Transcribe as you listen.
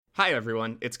Hi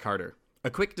everyone, it's Carter. A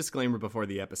quick disclaimer before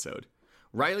the episode.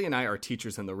 Riley and I are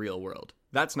teachers in the real world.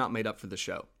 That's not made up for the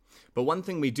show. But one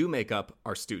thing we do make up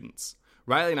are students.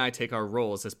 Riley and I take our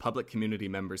roles as public community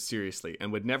members seriously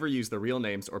and would never use the real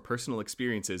names or personal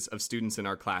experiences of students in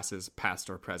our classes, past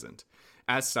or present.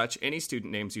 As such, any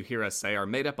student names you hear us say are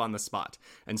made up on the spot,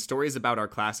 and stories about our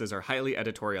classes are highly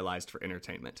editorialized for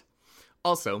entertainment.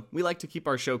 Also, we like to keep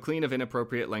our show clean of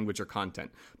inappropriate language or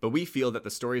content, but we feel that the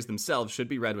stories themselves should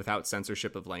be read without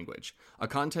censorship of language. A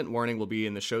content warning will be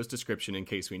in the show's description in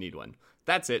case we need one.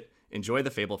 That's it. Enjoy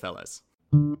the Fable Fellas.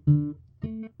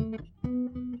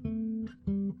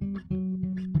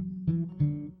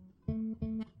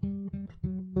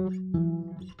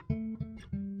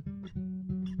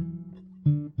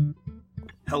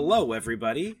 Hello,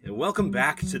 everybody, and welcome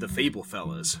back to the Fable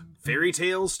Fellas, fairy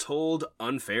tales told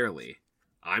unfairly.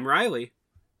 I'm Riley.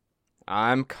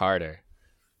 I'm Carter.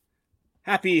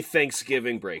 Happy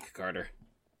Thanksgiving break, Carter.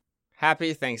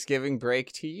 Happy Thanksgiving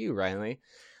break to you, Riley.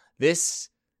 This,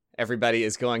 everybody,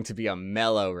 is going to be a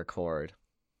mellow record.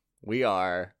 We've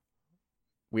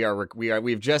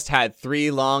just had 3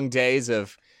 long days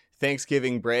of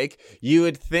Thanksgiving break. You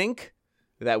would think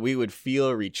that we would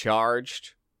feel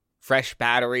recharged, fresh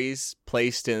batteries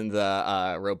placed in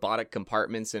the robotic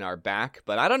compartments in our back,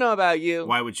 but I don't know about you.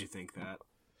 Why would you think that?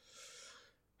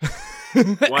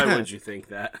 Why would you think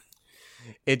that?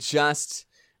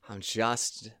 I'm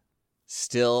just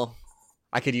still,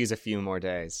 I could use a few more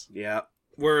days. Yeah,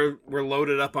 we're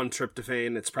loaded up on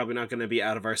tryptophan. It's probably not going to be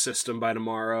out of our system by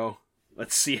tomorrow.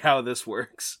 Let's see how this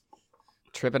works.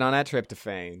 Tripping on that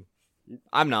tryptophan.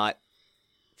 I'm not,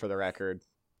 for the record.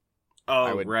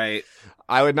 Oh, right.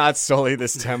 I would not sully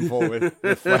this temple with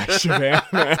the flesh of an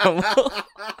animal.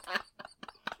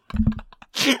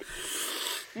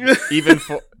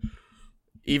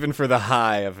 Even for the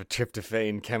high of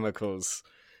tryptophan chemicals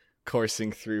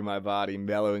coursing through my body,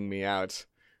 mellowing me out.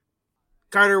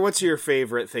 Carter, what's your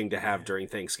favorite thing to have during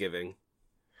Thanksgiving?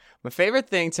 My favorite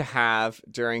thing to have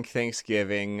during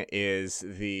Thanksgiving is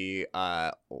the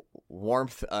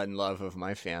warmth and love of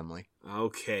my family.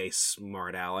 Okay,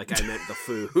 smart Alec. I meant the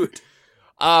food.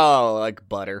 Oh, like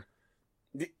butter.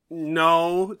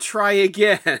 No, try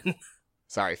again.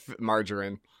 Sorry,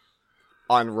 margarine.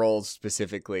 On rolls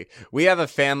specifically. We have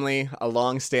a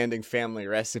long-standing family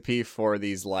recipe for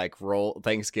these like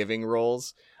Thanksgiving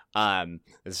rolls.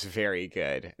 It's very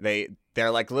good.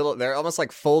 They're like they're almost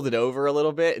like folded over a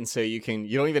little bit, and so you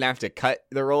don't even have to cut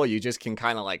the roll. You just can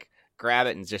kind of like grab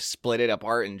it and just split it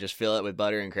apart and just fill it with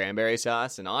butter and cranberry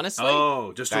sauce. And honestly,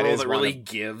 just a roll that really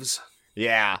gives.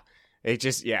 Yeah. It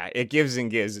gives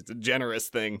and gives. It's a generous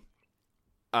thing.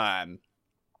 I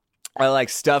like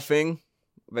stuffing.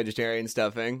 Vegetarian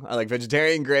stuffing. I like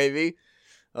vegetarian gravy.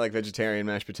 I like vegetarian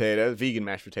mashed potatoes. Vegan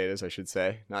mashed potatoes, I should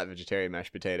say. Not vegetarian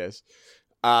mashed potatoes.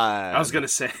 I was going to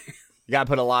say. You got to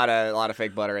put a lot of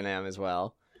fake butter in them as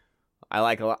well. I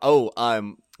like a lot.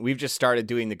 We've just started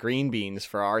doing the green beans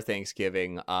for our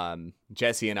Thanksgiving,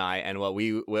 Jesse and I, and what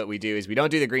we do is we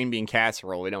don't do the green bean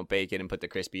casserole. We don't bake it and put the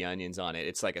crispy onions on it.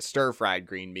 It's like a stir-fried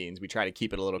green beans. We try to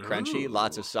keep it a little crunchy. Ooh.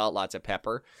 Lots of salt, lots of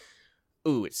pepper.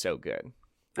 Ooh, it's so good.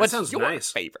 That sounds your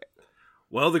nice. favorite?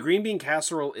 Well, the green bean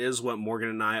casserole is what Morgan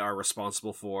and I are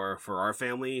responsible for our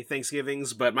family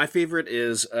Thanksgivings, but my favorite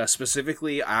is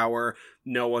specifically our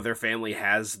no other family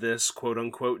has this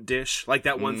quote-unquote dish. Like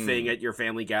that one thing at your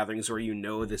family gatherings where you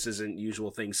know this isn't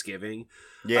usual Thanksgiving.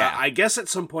 Yeah. I guess at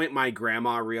some point my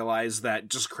grandma realized that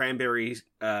just cranberry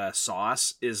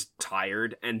sauce is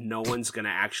tired and no one's going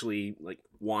to actually like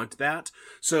want that.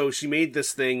 So she made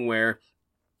this thing where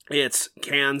it's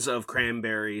cans of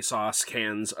cranberry sauce,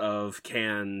 cans of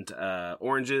canned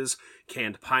oranges,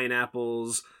 canned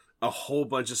pineapples, a whole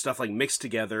bunch of stuff like mixed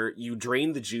together. You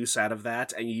drain the juice out of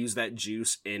that and you use that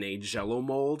juice in a Jell-O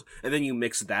mold, and then you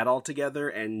mix that all together,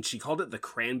 and she called it the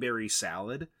cranberry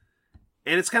salad.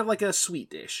 And it's kind of like a sweet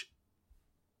dish.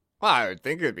 Well, I would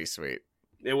think it would be sweet.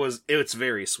 It's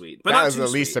very sweet. But that not was too the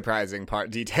sweet. least surprising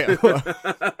detail.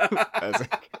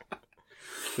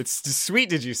 It's sweet,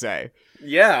 did you say?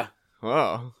 Yeah.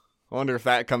 Oh, I wonder if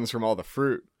that comes from all the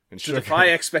fruit and To sugar. defy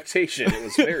expectation, it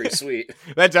was very sweet.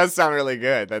 That does sound really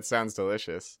good. That sounds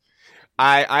delicious.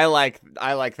 I like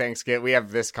Thanksgiving. We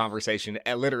have this conversation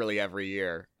literally every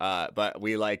year. But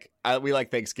we like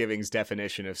Thanksgiving's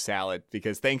definition of salad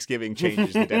because Thanksgiving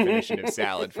changes the definition of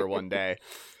salad for one day.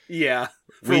 Yeah.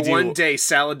 For one day,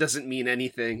 salad doesn't mean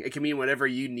anything. It can mean whatever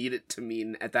you need it to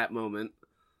mean at that moment.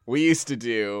 We used to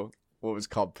do what was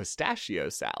called pistachio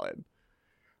salad,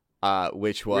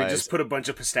 which was... Where you just put a bunch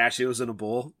of pistachios in a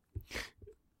bowl?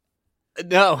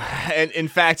 No, and in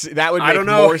fact, that would I make don't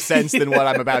know. more sense than what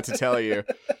I'm about to tell you.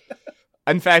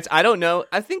 In fact, I don't know.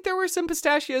 I think there were some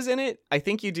pistachios in it. I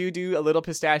think you do a little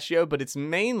pistachio, but it's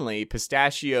mainly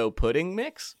pistachio pudding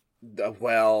mix.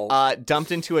 Well,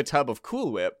 Dumped into a tub of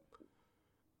Cool Whip.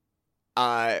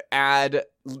 Add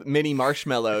mini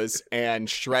marshmallows and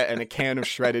a can of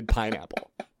shredded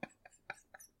pineapple.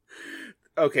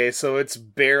 okay, so it's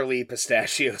barely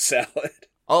pistachio salad.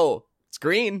 Oh, it's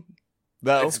green,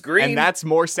 though. It's green. And that's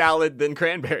more salad than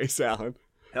cranberry salad.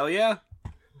 Hell yeah.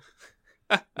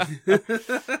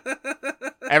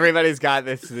 Everybody's got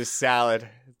this salad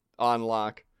on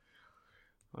lock.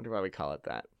 Wonder why we call it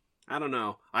that. I don't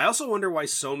know. I also wonder why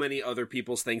so many other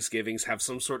people's Thanksgivings have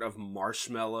some sort of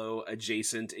marshmallow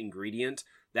adjacent ingredient.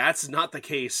 That's not the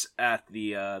case at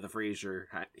the Fraser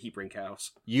Heap Rink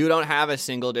House. You don't have a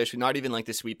single dish, not even like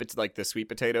the sweet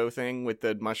potato thing with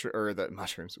the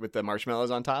mushrooms with the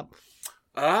marshmallows on top.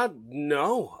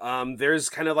 No. There's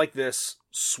kind of like this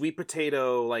sweet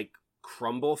potato like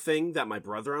crumble thing that my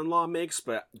brother-in-law makes,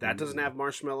 but that doesn't have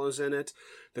marshmallows in it.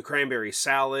 The cranberry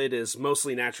salad is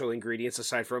mostly natural ingredients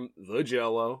aside from the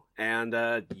Jell-O, and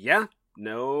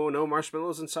no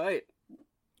marshmallows in sight.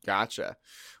 Gotcha.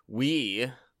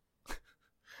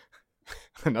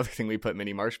 Another thing we put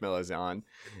mini marshmallows on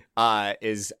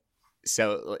is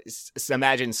so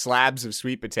imagine slabs of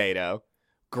sweet potato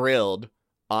grilled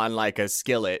on like a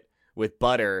skillet with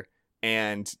butter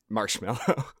and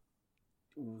marshmallow.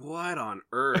 What on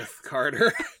earth,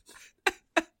 Carter?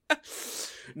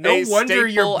 No wonder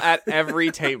you're at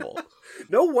every table.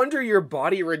 No wonder your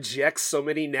body rejects so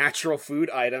many natural food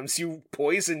items. You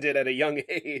poisoned it at a young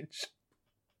age.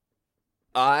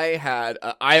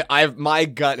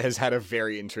 My gut has had a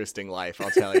very interesting life,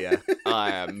 I'll tell you.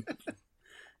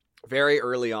 Very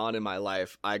early on in my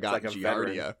life, I got like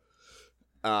Giardia.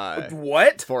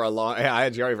 What? I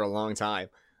had Giardia for a long time.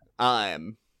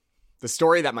 The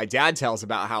story that my dad tells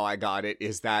about how I got it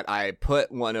is that I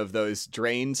put one of those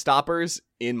drain stoppers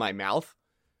in my mouth,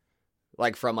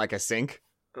 like from like a sink.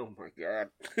 Oh my god.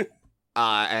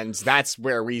 And that's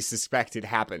where we suspect it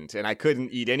happened. And I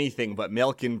couldn't eat anything but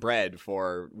milk and bread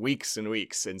for weeks and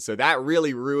weeks. And so that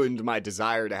really ruined my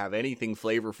desire to have anything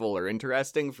flavorful or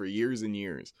interesting for years and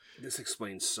years. This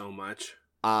explains so much.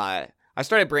 I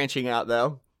started branching out,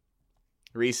 though,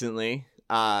 recently.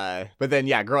 But then,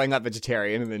 growing up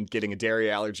vegetarian and then getting a dairy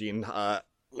allergy in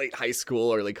late high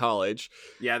school, early college.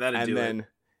 Yeah, that'd do it.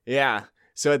 Yeah.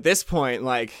 So at this point,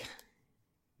 like...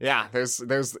 Yeah,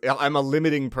 I'm a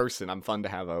limiting person. I'm fun to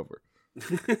have over.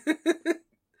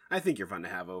 I think you're fun to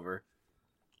have over.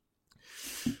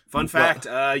 Fun fact,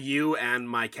 you and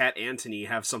my cat Anthony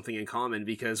have something in common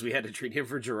because we had to treat him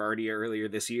for Giardia earlier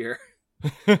this year.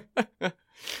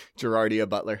 Giardia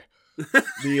Butler.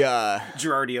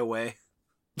 Giardia way.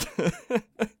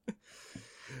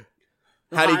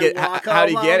 How do you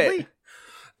get it?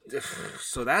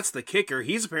 So that's the kicker.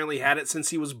 He's apparently had it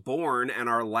since he was born, and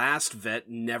our last vet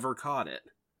never caught it.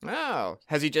 Oh.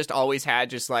 Has he just always had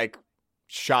just, like,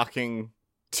 shocking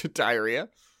diarrhea?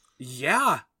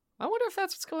 Yeah. I wonder if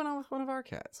that's what's going on with one of our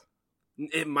cats.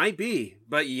 It might be.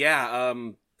 But yeah,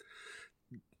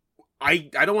 I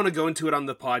don't want to go into it on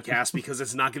the podcast because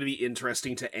it's not going to be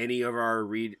interesting to any of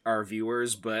our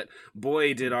viewers, but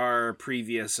boy, did our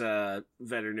previous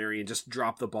veterinarian just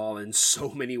drop the ball in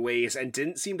so many ways and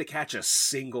didn't seem to catch a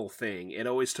single thing. It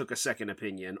always took a second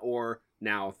opinion, or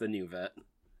now the new vet.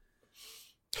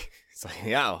 It's like,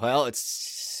 yeah, well,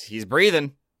 he's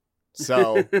breathing,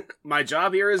 so... My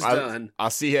job here is done. I'll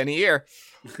see you in a year.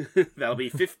 That'll be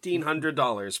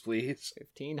 $1,500, please.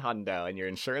 $1,500, and your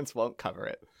insurance won't cover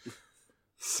it.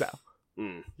 So,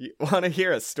 You want to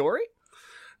hear a story?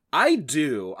 I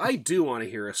do want to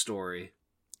hear a story.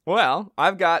 Well,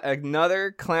 I've got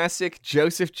another classic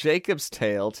Joseph Jacobs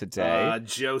tale today.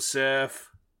 Joseph.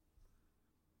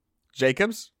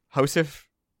 Jacobs? Joseph?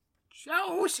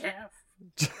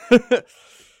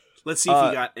 Let's see if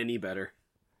he got any better.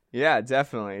 Yeah,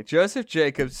 definitely. Joseph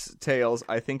Jacobs' tales,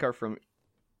 I think, are from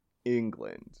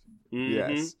England. Mm-hmm.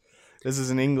 Yes. This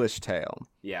is an English tale.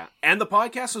 Yeah. And the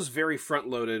podcast was very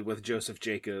front-loaded with Joseph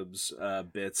Jacobs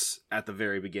bits at the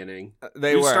very beginning.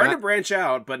 We started to branch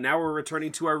out, but now we're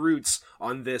returning to our roots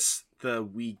on the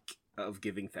week of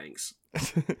giving thanks.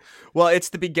 Well, it's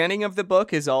the beginning of the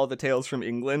book is all the tales from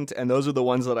England, and those are the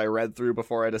ones that I read through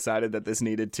before I decided that this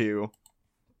needed to...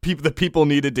 the people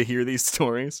needed to hear these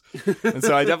stories. And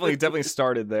so I definitely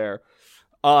started there.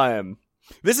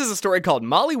 This is a story called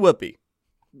Molly Whuppie.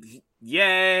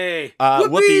 Yay!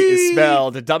 Whuppie is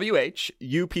spelled Whuppie.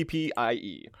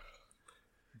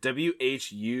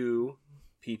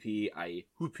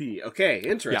 Whuppie. Okay,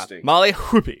 interesting. Yeah, Molly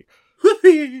Whuppie.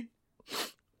 Whuppie!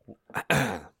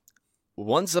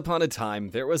 Once upon a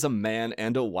time, there was a man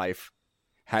and a wife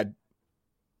had...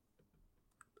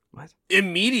 What?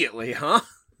 Immediately, huh?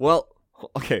 Well,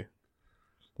 okay.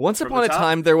 Once From upon the a top?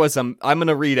 time, there was a... I'm going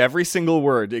to read every single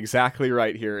word exactly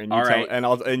right here, and All right.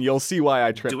 and you'll see why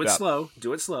I tripped Do it up. slow.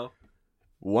 Do it slow.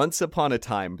 Once upon a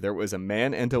time, there was a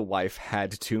man and a wife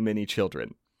had too many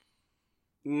children.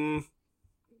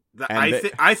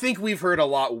 I think we've heard a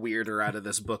lot weirder out of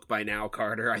this book by now,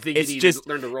 Carter. I think you need to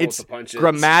learn to roll with the punches.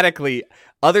 Grammatically,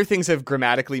 other things have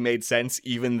grammatically made sense,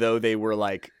 even though they were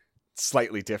like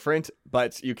slightly different.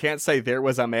 But you can't say there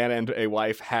was a man and a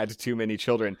wife had too many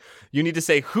children. You need to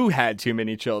say who had too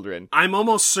many children. I'm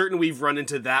almost certain we've run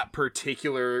into that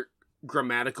particular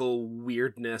grammatical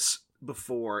weirdness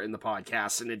before in the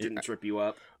podcast, and it didn't trip you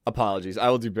up. Apologies, I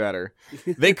will do better.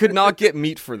 They could not get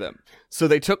meat for them, so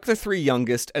they took the three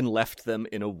youngest and left them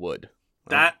in a wood.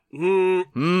 I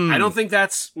don't think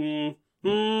that's.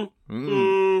 I'm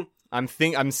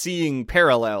seeing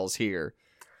parallels here.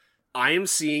 I am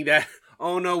seeing that.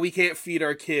 Oh no, we can't feed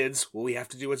our kids. Well, we have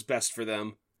to do what's best for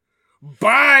them.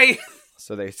 Bye.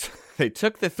 So they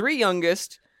took the three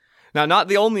youngest. Now, not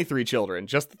the only three children,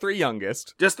 just the three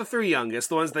youngest. Just the three youngest,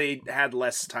 the ones they had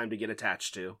less time to get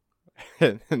attached to.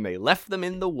 And they left them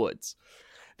in the woods.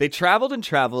 They traveled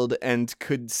and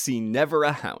could see never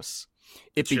a house.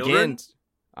 It Children? began...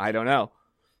 I don't know.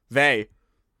 They.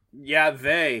 Yeah,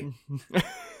 they.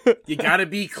 You gotta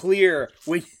be clear.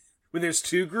 When there's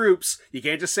two groups, you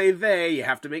can't just say they. You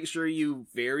have to make sure you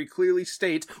very clearly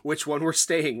state which one we're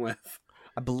staying with.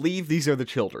 I believe these are the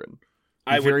children.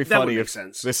 That Very would funny make if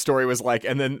sense. this story was like,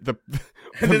 and then the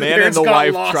And then man and parents the got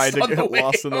wife lost tried to on the get way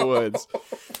lost in the home. woods.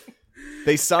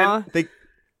 They saw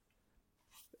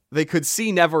they could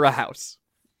see never a house.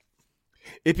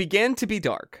 It began to be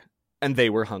dark, and they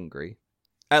were hungry.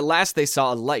 At last they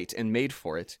saw a light and made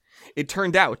for it. It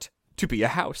turned out to be a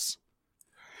house.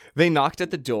 They knocked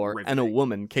at the door, and a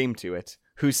woman came to it,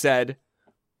 who said,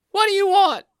 "What do you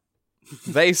want?"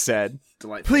 They said,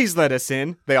 Delightful. "Please let us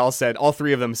in." They all said, all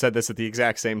three of them said this at the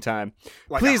exact same time.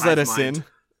 Like a "Please let hive us mind. in."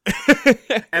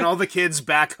 And all the kids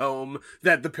back home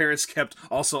that the parents kept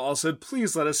also all said,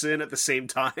 "Please let us in" at the same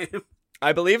time.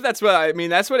 I believe that's what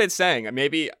that's what it's saying.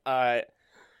 Maybe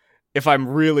if I'm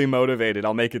really motivated,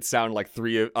 I'll make it sound like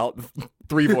three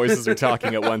voices are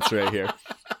talking at once right here.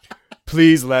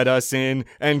 "Please let us in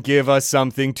and give us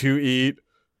something to eat."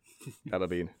 That'll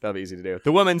be easy to do.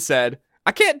 The woman said,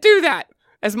 "I can't do that,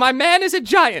 as my man is a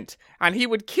giant, and he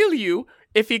would kill you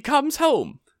if he comes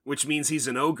home." Which means he's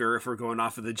an ogre if we're going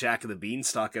off of the Jack of the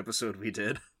Beanstalk episode we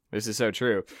did. This is so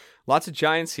true. Lots of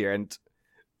giants here, and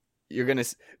you're gonna.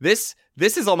 This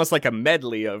is almost like a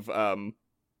medley of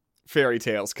fairy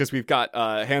tales, because we've got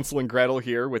Hansel and Gretel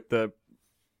here being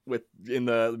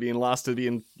lost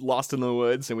in the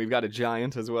woods, and we've got a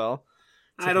giant as well.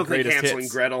 I don't think Hansel hits. and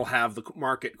Gretel have the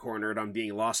market cornered on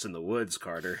being lost in the woods,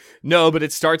 Carter. No, but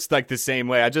it starts like the same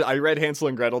way. I read Hansel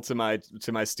and Gretel to my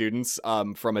students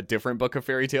from a different book of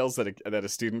fairy tales that a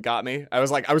student got me. I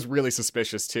was really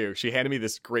suspicious too. She handed me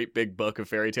this great big book of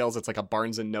fairy tales. It's like a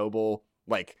Barnes and Noble,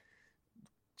 like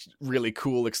really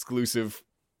cool exclusive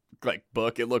like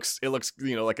book. It looks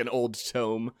like an old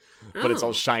tome, but it's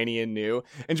all shiny and new.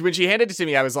 And when she handed it to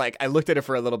me, I looked at it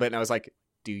for a little bit and I was like,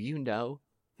 "Do you know?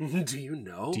 Do you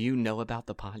know? Do you know about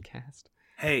the podcast?"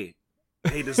 Hey,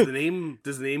 does the name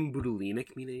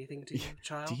Budulinic mean anything to you,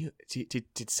 child?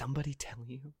 Did somebody tell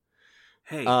you?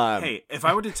 Hey, if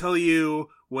I were to tell you,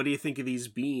 what do you think of these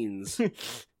beans?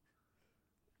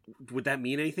 Would that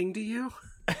mean anything to you?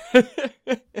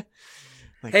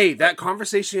 Hey, that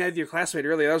conversation you had with your classmate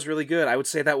earlier, that was really good. I would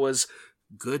say that was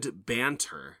good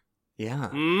banter.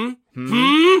 Yeah.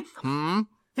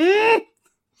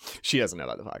 She doesn't know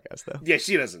about the podcast, though. Yeah,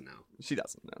 she doesn't know. She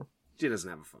doesn't know. She doesn't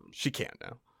have a phone. She can't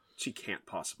know. She can't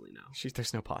possibly know.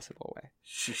 There's no possible way.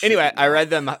 She Anyway, shouldn't I know.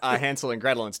 read them Hansel and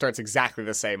Gretel, and it starts exactly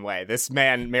the same way. This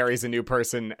man marries a new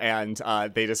person, and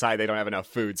they decide they don't have enough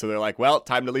food, so they're like, "Well,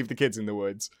 time to leave the kids in the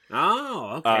woods."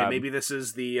 Oh, okay. Maybe this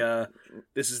is the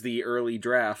early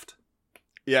draft.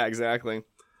 Yeah, exactly.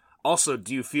 Also,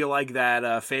 do you feel like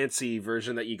that fancy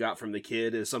version that you got from the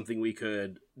kid is something we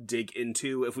could dig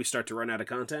into if we start to run out of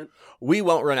content? We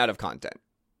won't run out of content.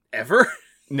 Ever?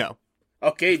 No.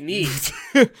 Okay, neat.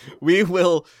 We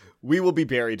will be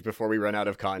buried before we run out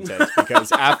of content,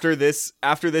 because after this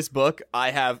book,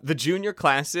 I have the Junior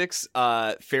Classics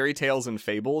Fairy Tales and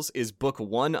Fables is book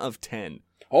 1 of 10.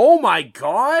 Oh my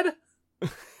god!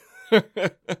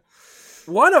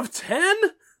 1 of 10?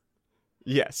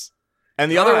 Yes.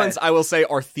 And the other ones, I will say,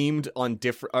 are themed on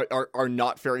different are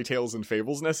not fairy tales and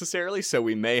fables necessarily, so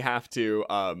we may have to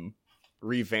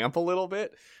revamp a little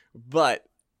bit, but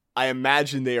I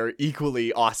imagine they are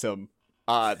equally awesome.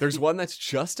 There's one that's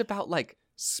just about like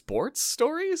sports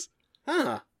stories.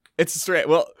 Huh. It's straight.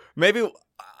 Well, maybe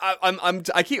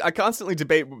I constantly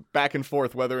debate back and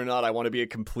forth whether or not I want to be a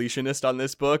completionist on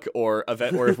this book, or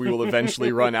if we will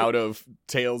eventually run out of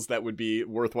tales that would be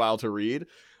worthwhile to read,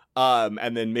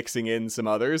 and then mixing in some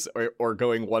others, or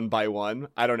going one by one.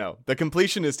 I don't know. The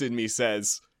completionist in me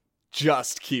says,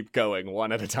 just keep going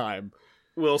one at a time.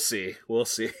 We'll see.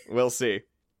 My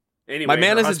Anyway,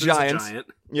 man her is a husband's giant.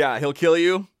 Yeah, he'll kill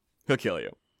you. He'll kill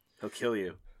you. He'll kill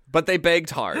you. But they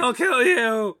begged hard. He'll kill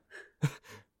you.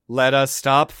 Let us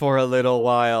stop for a little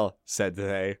while, said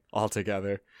they, all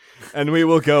together, and we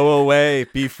will go away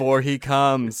before he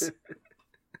comes.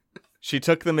 She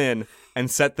took them in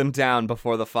and set them down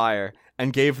before the fire,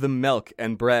 and gave them milk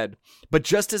and bread. But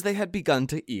just as they had begun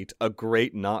to eat, a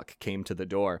great knock came to the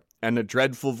door, and a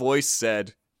dreadful voice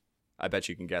said, I bet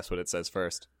you can guess what it says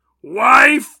first.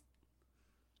 Wife!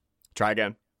 Try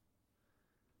again.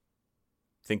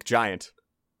 Think giant.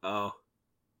 Oh.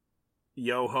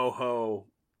 Yo ho ho.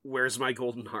 Where's my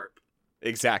golden harp?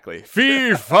 Exactly.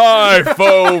 Fee, fi,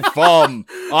 fo, fum.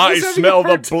 I smell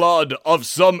the blood of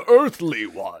some earthly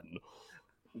one.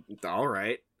 All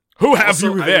right. Who have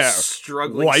Also, you there? I was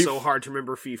struggling wife? so hard to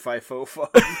remember fee fi fo fum.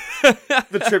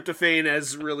 The tryptophan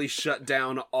has really shut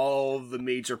down all the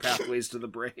major pathways to the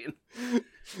brain.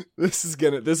 This is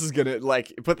gonna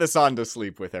like put this on to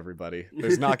sleep with everybody.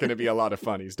 There's not gonna be a lot of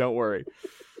funnies. Don't worry.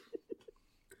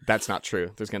 That's not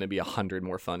true. There's gonna be 100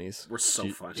 more funnies. We're so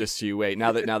funny. Just you wait.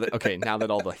 Now that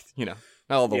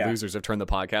all the losers have turned the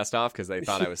podcast off because they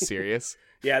thought I was serious.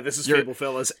 Yeah, this is Fable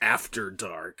Fellas After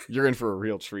Dark. You're in for a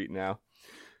real treat now.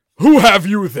 Who have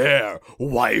you there,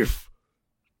 wife?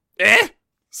 Eh?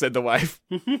 Said the wife.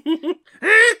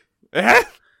 Eh?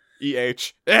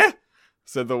 E-H. Eh?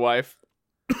 Said the wife.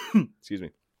 Excuse me.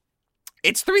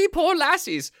 It's 3 poor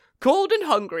lassies, cold and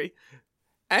hungry,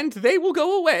 and they will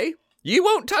go away. You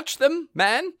won't touch them,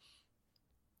 man.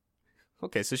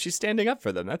 Okay, so she's standing up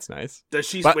for them. That's nice. Does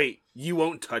she... Wait, you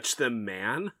won't touch them,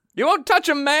 man? You won't touch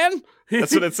them, man?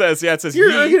 That's what it says. Yeah, it says,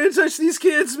 You're not gonna touch these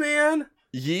kids, man?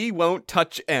 Ye won't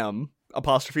touch M,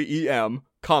 apostrophe E-M,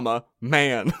 comma,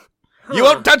 man. Huh. You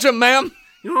won't touch them, ma'am.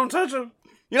 You won't touch them?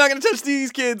 You're not gonna touch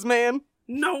these kids, man.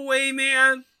 No way,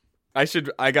 man. I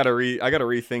gotta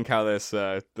rethink how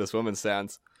this woman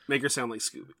sounds. Make her sound like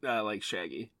Scooby, like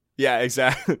Shaggy. Yeah,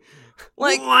 exactly.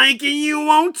 Like, and you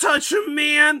won't touch them,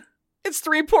 man. It's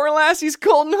 3 poor lassies,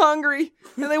 cold and hungry,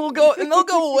 and they'll go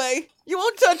away. You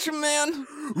won't touch them, man.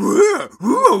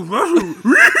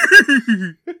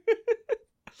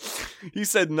 He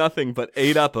said nothing but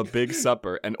ate up a big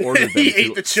supper and ordered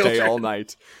them to stay all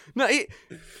night. No,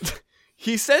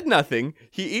 he said nothing.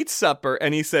 He eats supper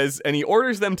and he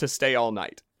orders them to stay all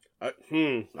night.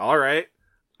 All right.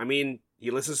 I mean, he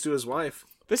listens to his wife.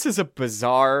 This is a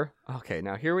bizarre. Okay,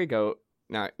 now here we go.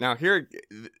 Now here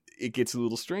it gets a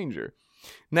little stranger.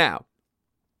 Now,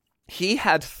 he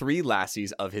had 3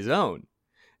 lassies of his own,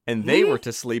 and they were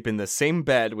to sleep in the same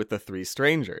bed with the 3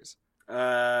 strangers.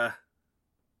 So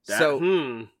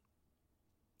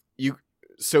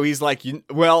he's like,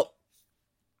 well,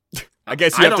 I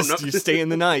guess you have to stay in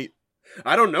the night.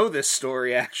 I don't know this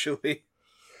story, actually.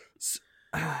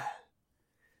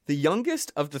 The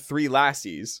youngest of the 3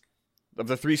 lassies, of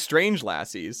the 3 strange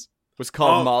lassies, was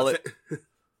called Molly.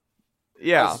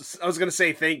 Yeah. I was going to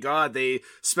say, thank God they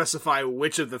specify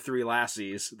which of the 3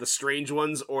 lassies, the strange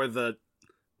ones or the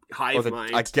hive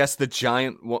mind. I guess the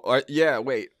giant one.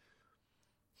 Wait.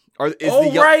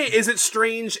 Right. Is it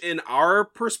strange in our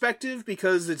perspective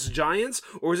because it's giants,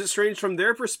 or is it strange from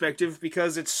their perspective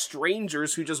because it's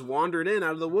strangers who just wandered in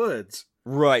out of the woods?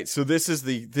 Right. So this is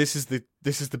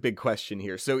the big question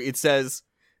here. So it says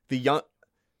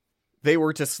they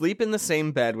were to sleep in the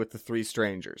same bed with the 3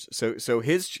 strangers. So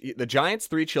the giant's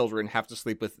 3 children have to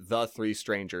sleep with the 3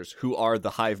 strangers who are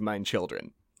the hive mind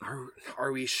children.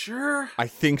 Are we sure? I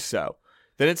think so.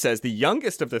 Then it says the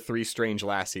youngest of the 3 strange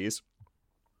lassies.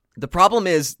 The problem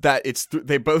is that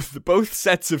both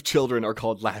sets of children are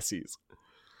called lassies.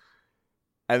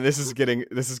 And this is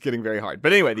getting very hard.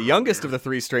 But anyway, the youngest of the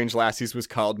 3 strange lassies was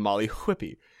called Molly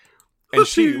Whuppie. And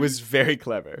she was very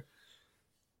clever.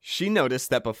 She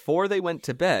noticed that before they went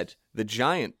to bed, the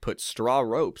giant put straw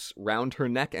ropes round her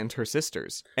neck and her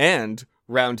sister's. And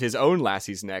round his own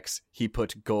lassie's necks, he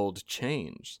put gold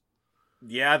chains.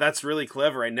 Yeah, that's really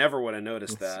clever. I never would have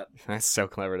noticed that. That's so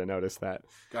clever to notice that.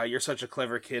 God, you're such a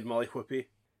clever kid, Molly Whuppie.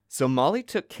 So Molly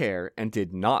took care and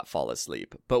did not fall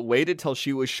asleep, but waited till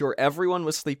she was sure everyone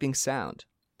was sleeping sound.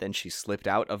 Then she slipped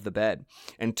out of the bed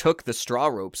and took the straw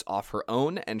ropes off her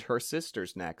own and her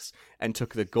sister's necks and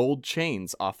took the gold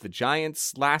chains off the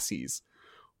giant's lassies.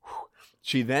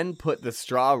 She then put the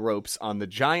straw ropes on the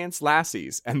giant's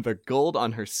lassies and the gold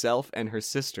on herself and her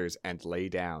sisters and lay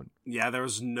down. Yeah, there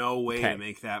was no way to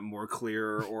make that more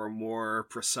clear or more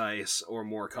precise or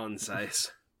more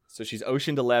concise. So she's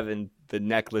Oceaned 11 the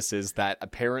necklaces that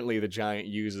apparently the giant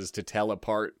uses to tell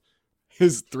apart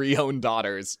his 3 own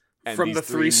daughters. And from the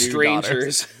 3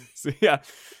 strangers. So, yeah.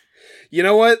 You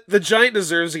know what? The giant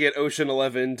deserves to get Ocean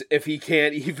 11 if he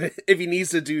can't even, if he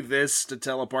needs to do this to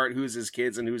tell apart who's his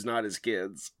kids and who's not his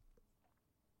kids.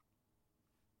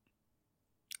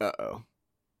 Uh-oh.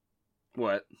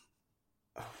 What?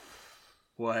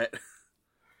 What?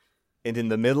 And in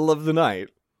the middle of the night,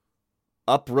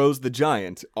 up rose the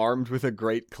giant, armed with a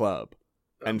great club,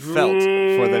 and felt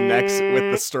for the necks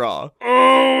with the straw.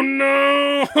 Oh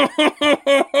no!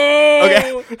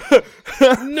 Okay.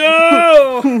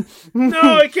 No!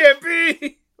 No, it can't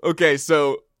be! Okay,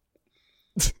 so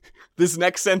this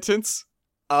next sentence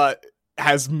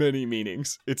has many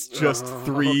meanings. It's just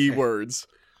 3 words.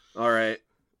 Alright.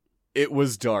 It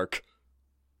was dark.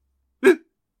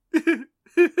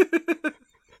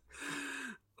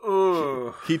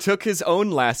 He took his own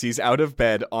lassies out of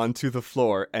bed onto the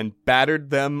floor and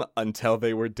battered them until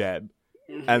they were dead,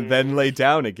 and then lay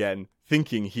down again,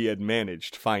 thinking he had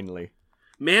managed finally.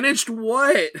 Managed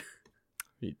what?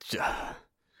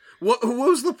 What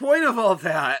was the point of all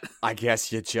that? I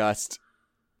guess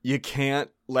you can't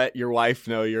let your wife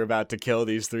know you're about to kill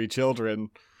these 3 children,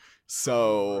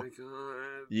 so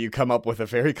you come up with a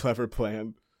very clever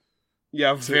plan.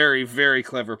 Yeah, very, very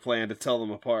clever plan to tell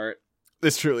them apart.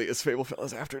 This truly is Fable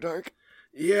Fellas After Dark.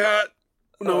 Yeah.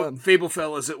 No, Fable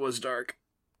Fellas, it was dark.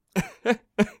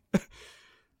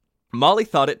 Molly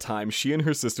thought it time she and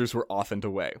her sisters were off and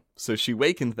away, so she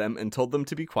wakened them and told them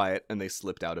to be quiet, and they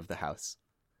slipped out of the house.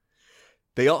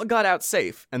 They all got out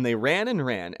safe, and they ran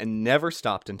and never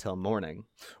stopped until morning,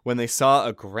 when they saw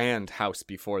a grand house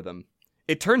before them.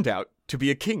 It turned out to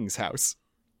be a king's house.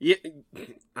 Yeah.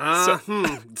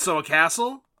 So a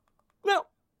castle?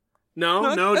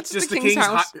 No, that's just a king's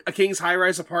house. A king's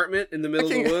high-rise apartment in the middle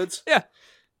of the woods? Yeah.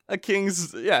 A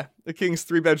king's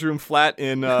 3-bedroom flat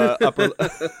in upper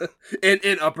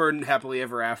in Upper and Happily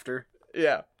Ever After.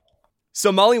 Yeah.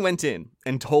 So Molly went in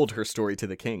and told her story to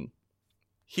the king.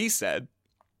 He said,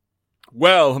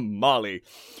 "Well, Molly,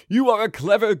 you are a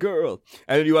clever girl,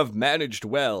 and you have managed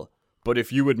well. But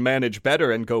if you would manage better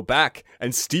and go back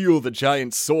and steal the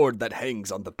giant's sword that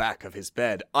hangs on the back of his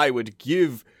bed, I would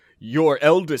give your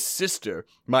eldest sister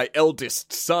my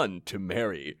eldest son to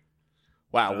marry."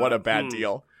 Wow, what a bad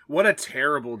deal. What a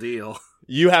terrible deal.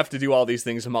 You have to do all these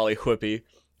things, Molly Whuppie,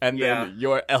 and then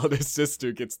your eldest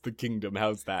sister gets the kingdom.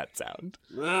 How's that sound?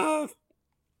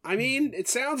 I mean, it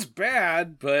sounds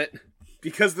bad, but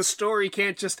because the story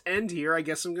can't just end here, I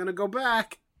guess I'm gonna go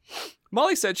back.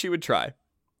 Molly said she would try.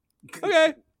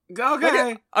 Okay. I'll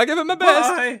give it my best.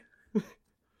 Bye.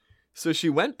 So she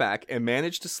went back and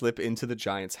managed to slip into the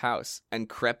giant's house and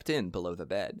crept in below the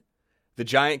bed. The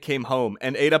giant came home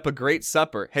and ate up a great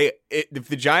supper. Hey, if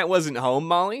the giant wasn't home,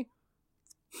 Molly,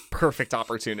 perfect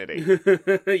opportunity.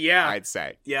 Yeah. I'd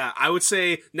say. Yeah, I would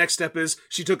say next step is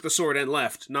she took the sword and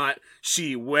left, not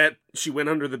she went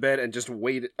under the bed and just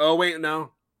waited. Oh, wait,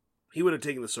 no. He would have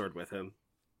taken the sword with him.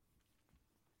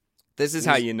 This is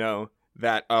how you know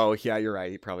that, oh, yeah, you're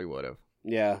right. He probably would have.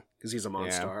 Yeah, because he's a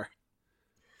monster. Yeah.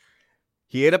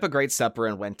 He ate up a great supper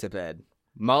and went to bed.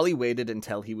 Molly waited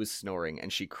until he was snoring,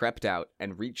 and she crept out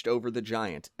and reached over the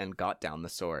giant and got down the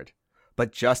sword.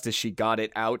 But just as she got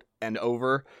it out and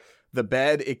over the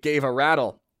bed, it gave a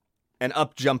rattle, and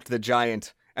up jumped the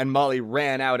giant, and Molly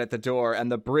ran out at the door,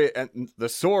 and the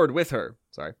sword with her.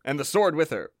 And the sword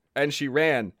with her. And she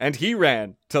ran, and he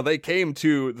ran, till they came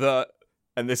to the,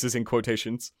 and this is in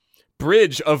quotations,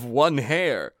 bridge of one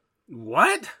hair.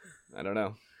 What? I don't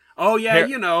know. Oh, yeah, hair.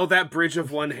 You know, that bridge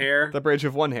of one hair. The bridge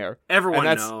of one hair. Everyone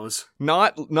knows.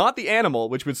 Not the animal,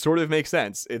 which would sort of make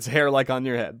sense. It's hair like on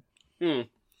your head.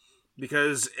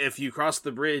 Because if you cross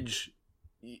the bridge,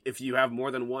 if you have more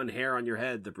than one hair on your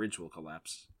head, the bridge will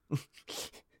collapse.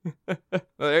 Well,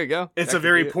 there you go. It's a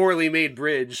very poorly made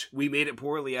bridge. We made it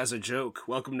poorly as a joke.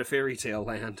 Welcome to Fairy Tale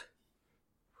Land.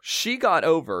 She got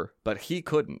over, but he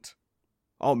couldn't.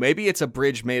 Oh, maybe it's a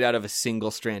bridge made out of a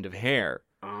single strand of hair.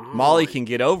 Oh. Molly can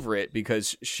get over it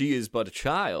because she is but a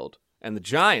child. And the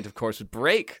giant, of course, would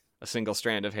break a single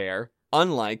strand of hair,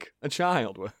 unlike a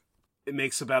child would. It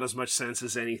makes about as much sense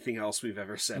as anything else we've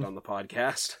ever said on the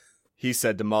podcast. He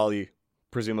said to Molly,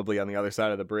 presumably on the other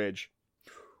side of the bridge,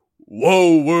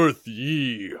 Woe worth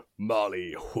ye,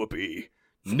 Molly Whuppie,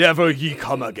 never ye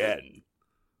come again.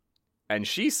 And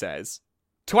she says,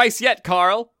 twice yet,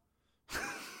 Carl.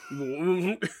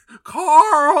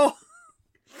 Carl!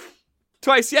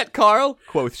 Twice yet, Carl,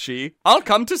 quoth she, I'll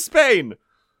come to Spain.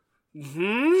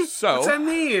 So, what's that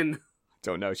mean?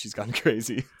 Don't know, she's gone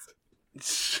crazy.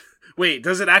 Wait,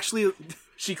 does it actually...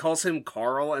 She calls him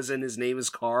Carl, as in his name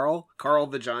is Carl? Carl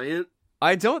the Giant?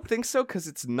 I don't think so, because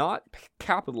it's not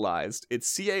capitalized.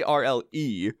 It's Carle.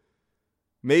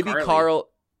 Maybe Carly. Carl,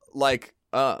 like,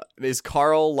 is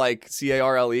Carl, like,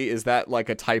 Carle? Is that, like,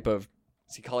 a type of...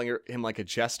 Is he calling him, like, a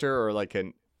jester, or, like,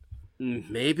 an...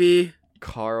 Maybe.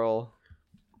 Carl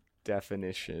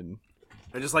definition.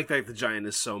 I just like that the Giant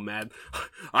is so mad.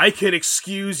 I can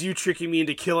excuse you tricking me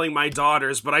into killing my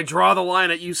daughters, but I draw the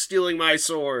line at you stealing my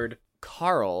sword.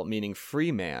 Carl, meaning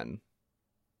free man.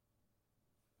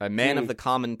 A man of the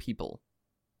common people.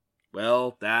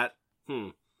 Well, that...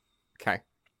 Okay.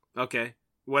 Okay.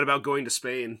 What about going to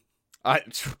Spain?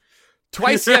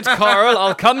 Twice yet, Carl,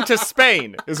 I'll come to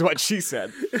Spain, is what she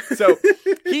said. So,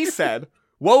 he said,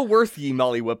 woe worth ye,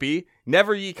 Molly Whuppie,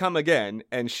 never ye come again.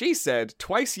 And she said,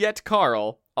 twice yet,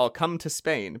 Carl, I'll come to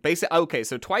Spain. Basically, okay,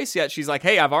 so twice yet, she's like,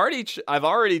 hey, I've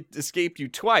already escaped you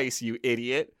twice, you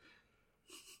idiot.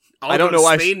 I don't know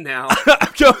why Spain now.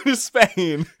 I'm going to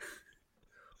Spain.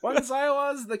 Once I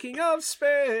was the king of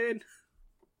Spain.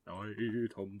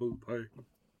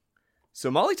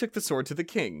 So Molly took the sword to the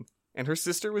king, and her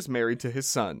sister was married to his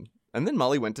son. And then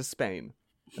Molly went to Spain.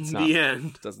 The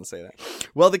end. Doesn't say that.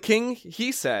 Well, the king,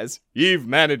 he says, ye've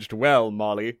managed well,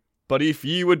 Molly, but if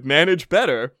ye would manage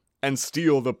better, and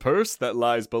steal the purse that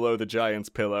lies below the giant's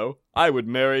pillow, I would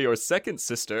marry your second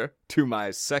sister to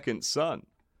my second son.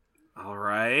 All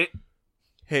right.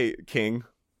 Hey, king.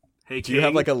 Hey, Do you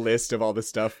have, like, a list of all the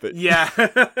stuff that... Yeah.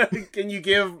 Can you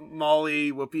give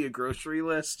Molly Whuppie a grocery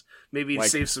list? Maybe Like-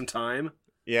 save some time?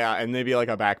 Yeah, and maybe, like,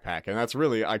 a backpack. And that's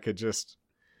really, I could just...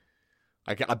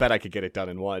 I bet I could get it done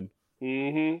in one.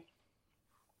 Mm-hmm.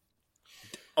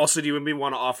 Also, do you maybe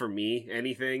want to offer me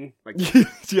anything? Like,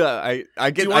 Yeah,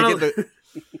 I get the...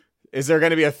 Is there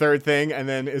going to be a third thing? And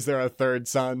then is there a third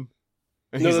son?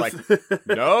 And he's like,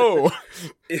 no.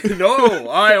 No,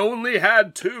 I only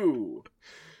had two.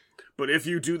 But if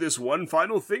you do this one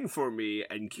final thing for me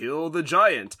and kill the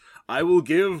giant, I will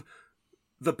give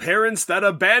the parents that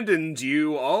abandoned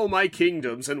you all my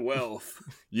kingdoms and wealth.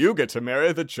 You get to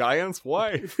marry the giant's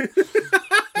wife.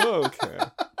 Okay.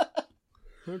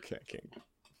 Okay, king.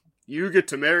 You get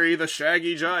to marry the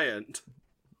shaggy giant.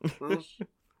 Well,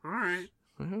 all right.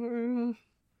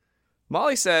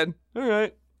 Molly said, all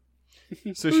right.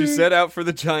 So she set out for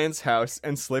the giant's house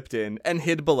and slipped in and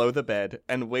hid below the bed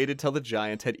and waited till the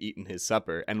giant had eaten his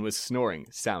supper and was snoring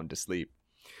sound asleep.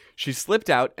 She slipped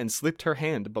out and slipped her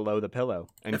hand below the pillow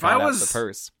and got out the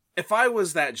purse. If I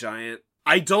was that giant,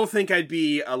 I don't think I'd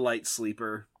be a light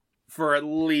sleeper for at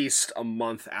least a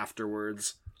month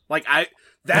afterwards. Like,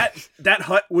 that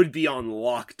hut would be on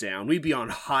lockdown. We'd be on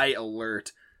high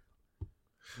alert.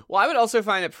 Well, I would also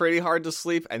find it pretty hard to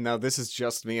sleep, and now this is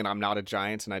just me, and I'm not a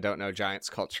giant, and I don't know giants'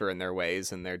 culture and their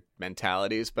ways and their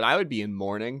mentalities, but I would be in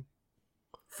mourning.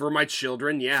 For my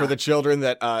children, yeah. For the children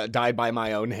that died by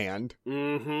my own hand.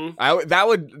 Mm-hmm.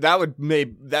 That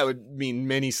would mean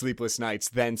many sleepless nights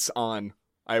thence on,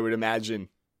 I would imagine.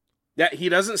 Yeah, he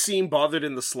doesn't seem bothered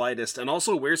in the slightest, and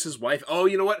also, where's his wife? Oh,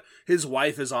 you know what? His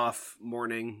wife is off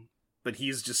mourning. But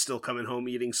he's just still coming home,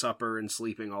 eating supper, and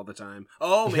sleeping all the time.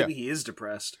 Oh, maybe he is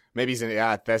depressed. Maybe he's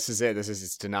this is it. This is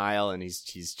his denial, and he's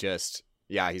just,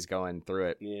 he's going through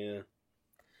it. Yeah.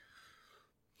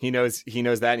 He knows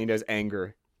that, and he knows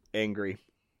angry.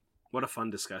 What a fun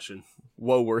discussion.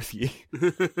 Woe worth ye.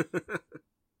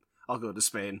 I'll go to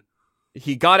Spain.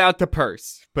 He got out the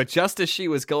purse, but just as she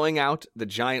was going out, the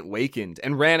giant wakened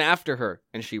and ran after her,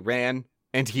 and she ran,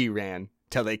 and he ran,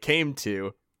 till they came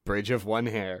to Bridge of One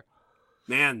Hair.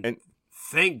 Man, and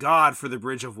thank God for the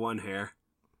Bridge of One Hair.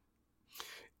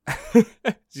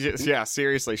 Yeah,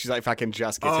 seriously. She's like, if I can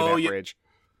just get to that bridge.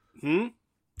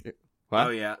 What? Oh,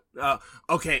 yeah.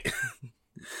 Okay.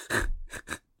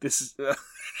 This is...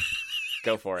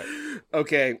 Go for it.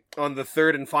 Okay, on the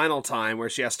third and final time where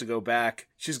she has to go back,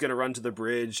 she's going to run to the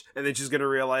bridge, and then she's going to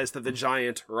realize that the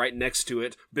giant right next to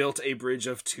it built a bridge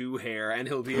of 2 hair, and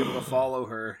he'll be able to follow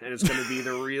her, and it's going to be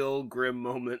the real grim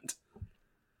moment.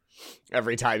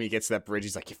 Every time he gets to that bridge,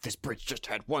 he's like, if this bridge just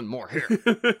had 1 more hair.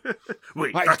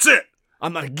 Wait, that's it!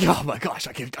 I'm gonna, oh my gosh,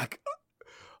 I'm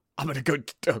gonna go,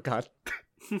 oh god.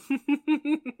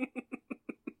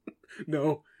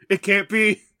 No, it can't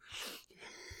be.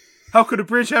 How could a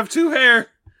bridge have 2 hair?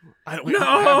 I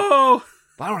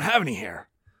don't have any hair.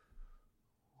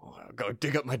 I'll go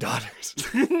dig up my daughters.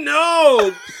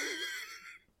 No!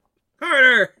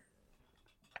 Harder!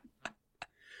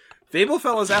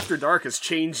 Fablefellows After Dark has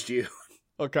changed you.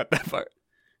 I'll cut that part.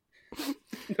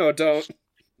 No, don't.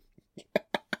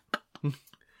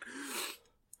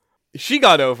 She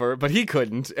got over, but he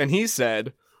couldn't, and he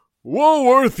said, "Woe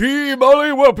worth ye, Molly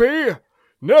Whuppie!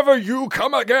 Never you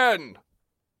come again!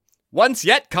 Once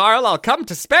yet, Carl, I'll come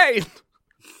to Spain!"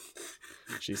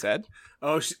 She said.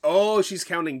 She's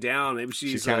counting down. Maybe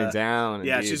she's counting down.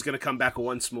 Yeah, indeed. she's gonna come back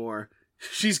once more.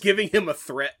 She's giving him a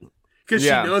threat because she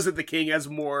knows that the king has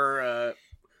more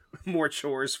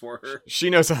chores for her. She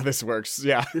knows how this works.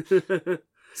 Yeah.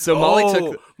 So Molly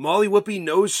took. Molly Whuppie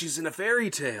knows she's in a fairy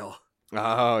tale.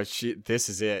 Oh, this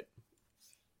is it.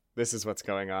 This is what's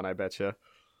going on. I betcha.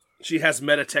 She has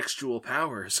metatextual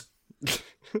powers.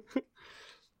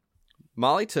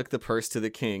 Molly took the purse to the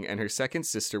king, and her second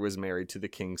sister was married to the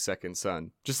king's second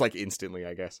son. Just like instantly,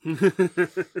 I guess.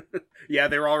 Yeah,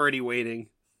 they're already waiting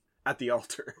at the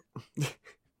altar.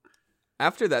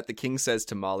 After that, the king says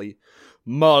to Molly,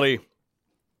 "Molly,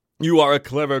 you are a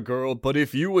clever girl, but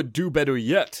if you would do better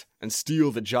yet and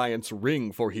steal the giant's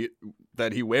ring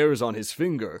that he wears on his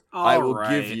finger, I will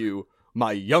give you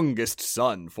my youngest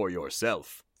son for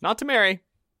yourself." Not to marry.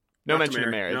 No mention of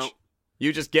marriage. No.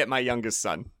 You just get my youngest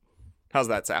son. How's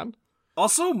that sound?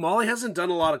 Also, Molly hasn't done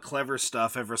a lot of clever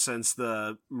stuff ever since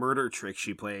the murder trick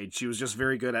she played. She was just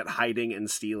very good at hiding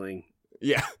and stealing.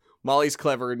 Yeah. Molly's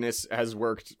cleverness has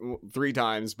worked 3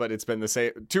 times, but it's been the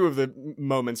same. 2 of the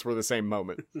moments were the same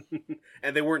moment.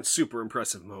 And they weren't super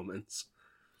impressive moments.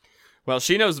 Well,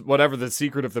 she knows whatever the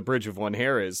secret of the bridge of one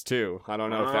hair is, too. I don't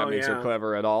know if that makes her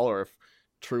clever at all, or if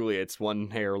truly it's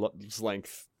one hair's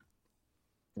length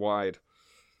wide.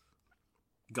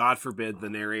 God forbid the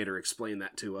narrator explain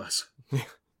that to us.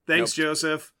 Thanks, nope.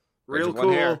 Joseph. Real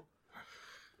cool.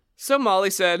 So Molly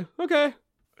said, "Okay."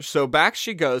 So back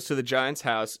she goes to the giant's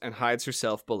house and hides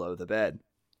herself below the bed.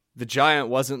 The giant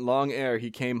wasn't long ere he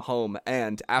came home,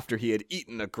 and, after he had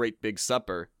eaten a great big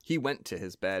supper, he went to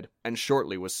his bed, and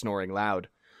shortly was snoring loud.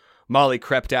 Molly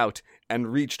crept out,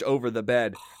 and reached over the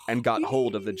bed, and got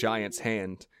hold of the giant's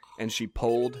hand, and she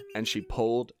pulled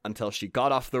until she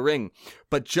got off the ring.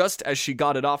 But just as she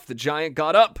got it off, the giant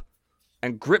got up,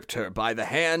 and gripped her by the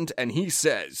hand, and he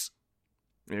says...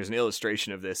 There's an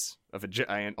illustration of this, of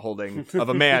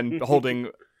a man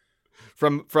holding,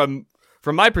 from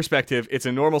my perspective, it's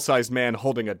a normal-sized man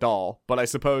holding a doll, but I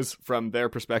suppose from their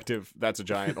perspective, that's a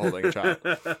giant holding a child.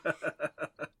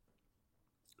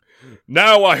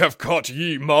 "Now I have caught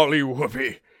ye, Molly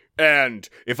Whuppie, and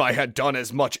if I had done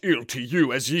as much ill to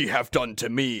you as ye have done to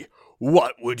me,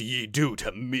 what would ye do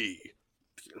to me?"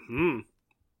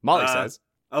 Molly says.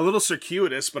 A little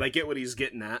circuitous, but I get what he's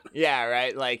getting at. Yeah,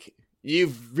 right, like...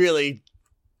 You've really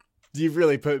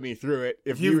put me through it.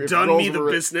 If you've done me the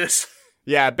business.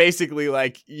 Yeah, basically,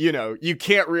 like, you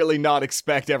can't really not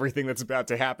expect everything that's about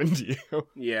to happen to you.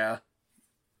 Yeah.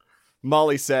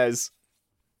 Molly says,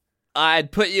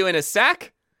 "I'd put you in a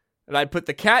sack, and I'd put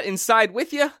the cat inside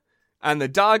with you, and the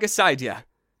dog aside you,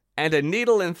 and a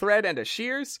needle and thread and a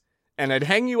shears, and I'd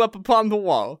hang you up upon the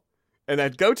wall, and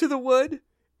I'd go to the wood,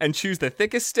 and choose the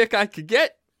thickest stick I could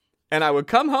get, and I would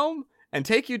come home, and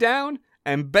take you down,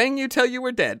 and bang you till you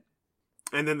were dead."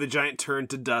 And then the giant turned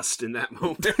to dust in that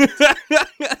moment.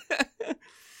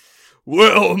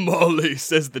 "Well, Molly,"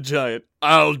 says the giant,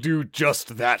 "I'll do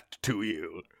just that to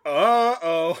you."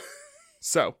 Uh-oh.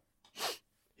 So,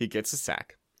 he gets a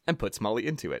sack, and puts Molly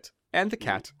into it, and the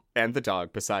cat, and the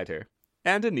dog beside her,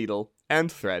 and a needle,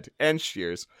 and thread, and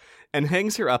shears, and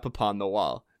hangs her up upon the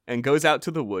wall, and goes out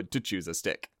to the wood to choose a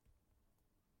stick.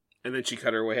 And then she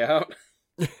cut her way out?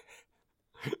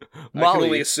 Molly, I can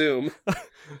only assume.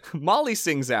 Molly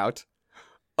sings out,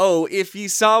 "Oh, if ye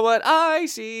saw what I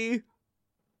see."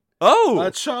 Oh!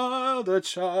 A child,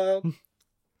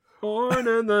 born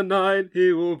in the night,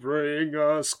 he will bring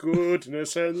us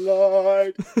goodness and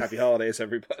light. Happy holidays,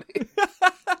 everybody.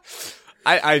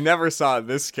 I never saw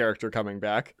this character coming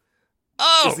back.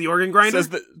 Oh! Is the organ grinder? Says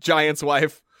the giant's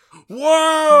wife.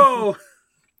 Whoa!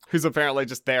 Who's apparently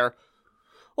just there.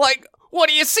 Like, "What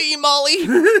do you see, Molly?"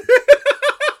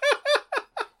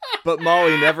 But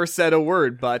Molly never said a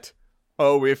word but,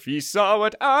 "Oh, if ye saw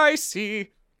what I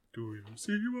see." Do you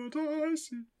see what I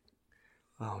see?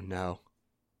 Oh, no.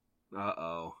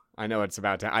 Uh-oh. I know it's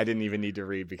about to... I didn't even need to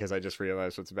read because I just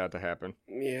realized what's about to happen.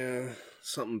 Yeah,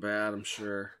 something bad, I'm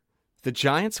sure. The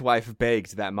giant's wife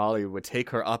begged that Molly would take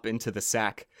her up into the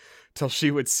sack till she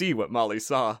would see what Molly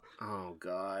saw. Oh,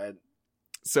 God.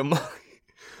 So Molly...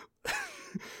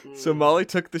 So Molly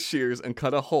took the shears and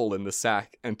cut a hole in the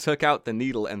sack and took out the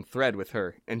needle and thread with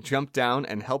her and jumped down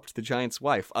and helped the giant's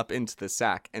wife up into the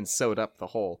sack and sewed up the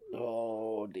hole.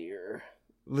 Oh, dear.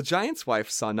 The giant's wife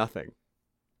saw nothing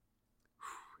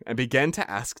and began to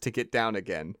ask to get down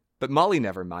again, but Molly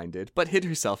never minded, but hid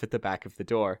herself at the back of the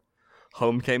door.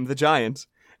 Home came the giant,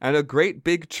 and a great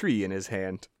big tree in his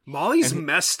hand. Molly's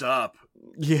messed up.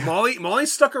 Yeah. Molly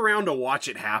stuck around to watch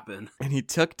it happen. And he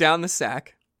took down the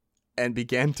sack and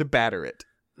began to batter it.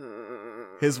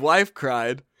 His wife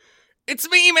cried, "It's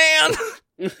me, man!"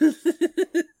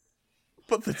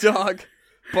 But the dog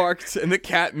barked and the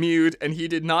cat mewed, and he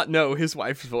did not know his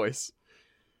wife's voice.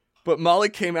 But Molly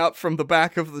came out from the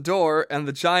back of the door, and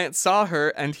the giant saw her,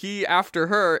 and he after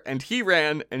her, and he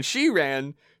ran, and she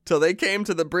ran, till they came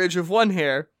to the bridge of one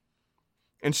hair.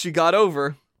 And she got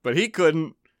over, but he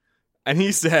couldn't. And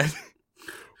he said,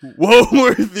 "Woe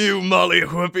worth you, Molly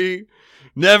Whuppie!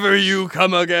 Never you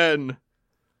come again!"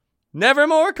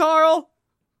 "Nevermore, Carl!"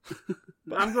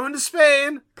 I'm going to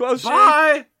Spain. Close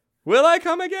Bye! shave. "Will I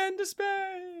come again to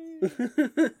Spain?"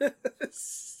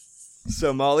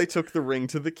 So Molly took the ring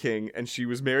to the king, and she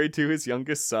was married to his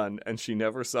youngest son, and she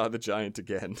never saw the giant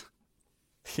again.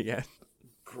 The end.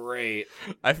 Great.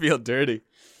 I feel dirty.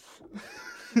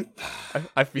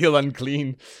 I feel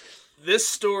unclean. This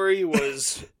story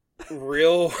was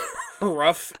real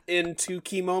rough in two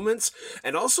key moments,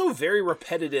 and also very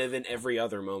repetitive in every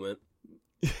other moment.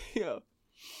 Yeah.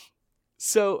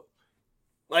 So,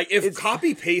 like, if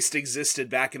copy-paste existed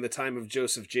back in the time of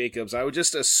Joseph Jacobs, I would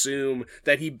just assume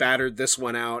that he battered this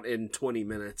one out in 20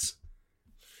 minutes.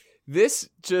 This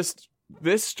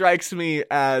strikes me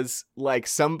as, like,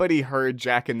 somebody heard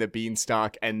Jack and the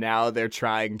Beanstalk, and now they're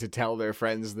trying to tell their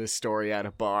friends this story at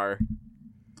a bar.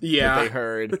 Yeah. That they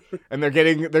heard. And they're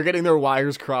getting their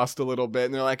wires crossed a little bit,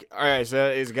 and they're like, alright,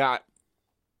 so he's got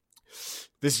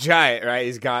this giant, right?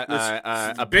 He's got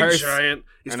a big purse giant.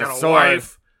 He's and got a a sword.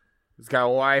 wife. He's got a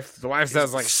wife. The wife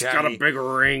sounds like He's Shaggy. got a big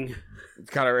ring. He's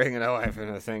got a ring and a wife and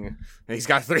a thing. And he's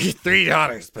got three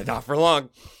daughters, but not for long.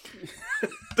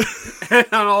 And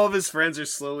all of his friends are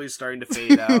slowly starting to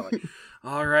fade out. Like,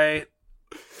 all right,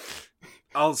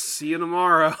 I'll see you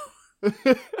tomorrow.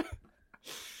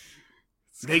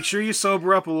 Make sure you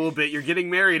sober up a little bit. You're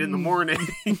getting married in the morning.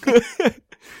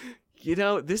 You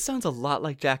know, this sounds a lot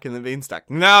like Jack and the Beanstalk.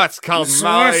 No, it's called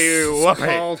Molly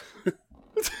Whuppie.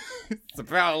 It's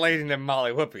about a lady named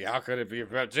Molly Whuppie. How could it be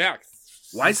about Jack?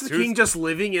 Why is the king just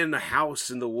living in a house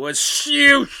in the woods?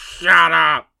 You shut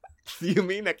up! You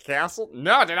mean a castle?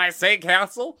 No, did I say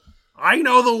castle? I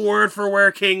know the word for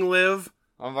where king live.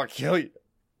 I'm gonna kill you.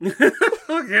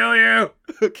 I'll kill you.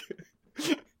 Okay.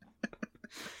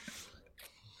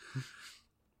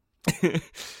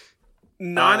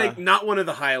 Not one of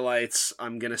the highlights,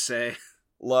 I'm gonna say.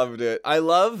 Loved it. I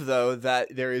love, though,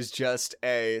 that there is just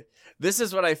a... This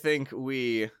is what I think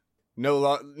we...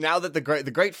 now that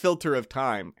the great filter of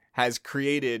time has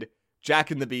created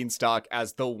Jack and the Beanstalk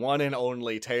as the one and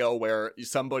only tale where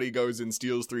somebody goes and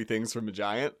steals 3 things from a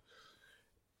giant.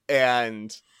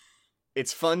 And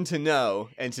it's fun to know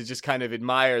and to just kind of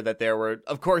admire that there were,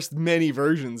 of course, many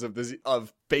versions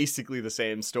of basically the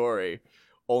same story.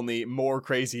 Only more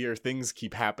crazier things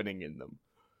keep happening in them.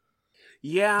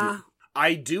 Yeah,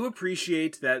 I do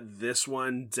appreciate that this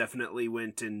one definitely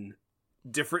went in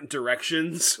different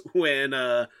directions when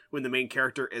the main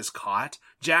character is caught.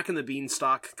 Jack and the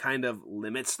Beanstalk kind of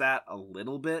limits that a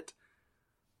little bit,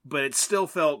 but it still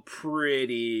felt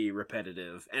pretty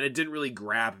repetitive, and it didn't really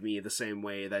grab me the same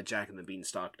way that Jack and the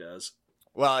Beanstalk does.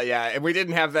 Well, yeah, and we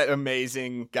didn't have that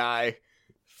amazing guy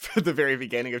at the very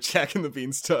beginning of Jack and the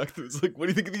Beanstalk that was like, what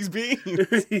do you think of these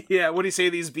beans? Yeah, what do you say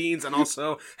of these beans? And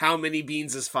also, how many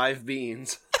beans is 5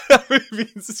 beans? How many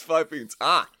beans is 5 beans?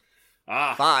 Ah,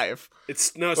 5. It's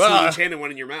two in each hand and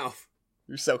one in your mouth.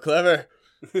 You're so clever.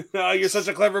 Oh, you're such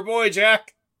a clever boy,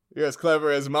 Jack. You're as clever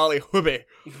as Molly Whuppie.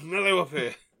 Molly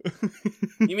Whuppie.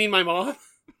 You mean my mom?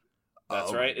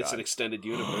 That's Oh right, my it's God. an extended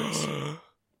universe.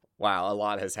 Wow, a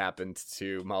lot has happened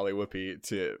to Molly Whuppie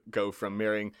to go from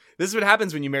marrying... This is what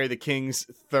happens when you marry the king's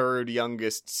 3rd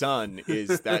youngest son,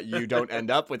 is that you don't end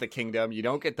up with a kingdom, you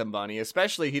don't get the money,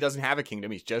 especially he doesn't have a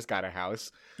kingdom, he's just got a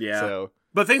house. Yeah. So,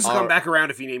 But things will come back around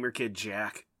if you name your kid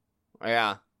Jack.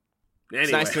 yeah. Anyway.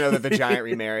 It's nice to know that the giant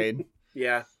remarried.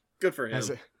 Yeah, good for him.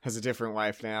 Has a different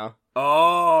wife now.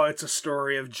 Oh, it's a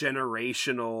story of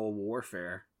generational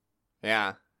warfare.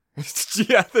 Yeah.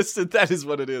 Yeah, that is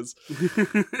what it is.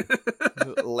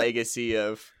 Legacy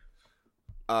of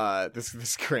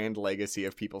this grand legacy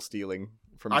of people stealing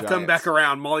from I've giants. come back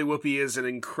around. Molly Whuppie is an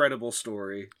incredible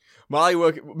story. Molly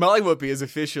Whuppie is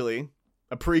officially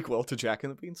A prequel to Jack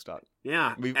and the Beanstalk.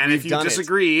 Yeah, We've if you done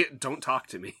disagree, don't talk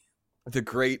to me. The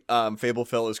great Fable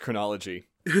Fellows chronology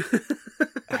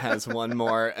has one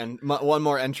more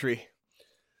entry.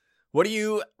 What are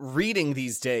you reading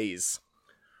these days?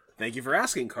 Thank you for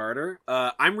asking, Carter.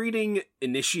 I'm reading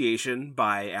Initiation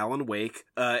by Alan Wake.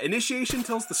 Initiation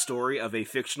tells the story of a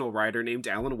fictional writer named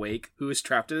Alan Wake who is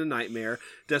trapped in a nightmare,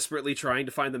 desperately trying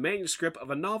to find the manuscript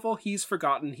of a novel he's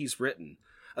forgotten he's written.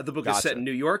 The book is set in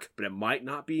New York, but it might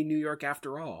not be New York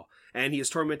after all. And he is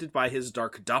tormented by his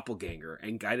dark doppelganger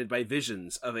and guided by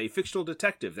visions of a fictional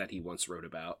detective that he once wrote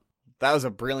about. That was a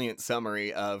brilliant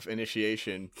summary of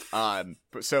Initiation.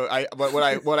 So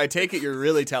what I take it you're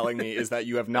really telling me is that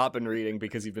you have not been reading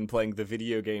because you've been playing the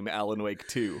video game Alan Wake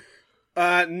 2.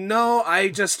 No, I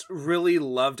just really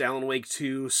loved Alan Wake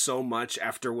 2 so much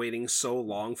after waiting so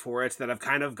long for it that I've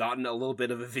kind of gotten a little bit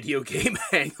of a video game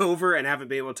hangover and haven't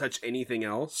been able to touch anything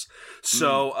else.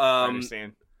 So, I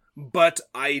understand. But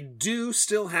I do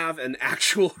still have an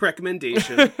actual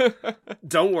recommendation.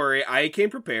 Don't worry, I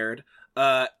came prepared.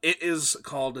 It is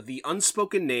called The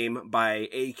Unspoken Name by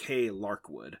A.K.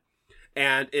 Larkwood.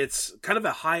 And it's kind of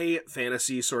a high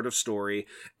fantasy sort of story,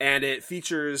 and it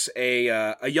features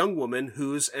a young woman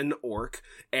who's an orc,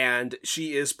 and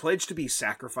she is pledged to be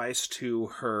sacrificed to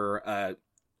her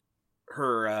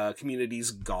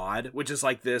community's god, which is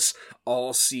like this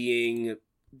all-seeing,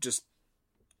 just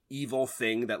evil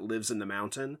thing that lives in the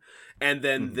mountain. And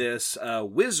then this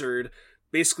wizard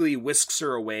basically whisks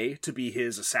her away to be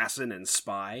his assassin and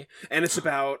spy, and it's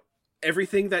about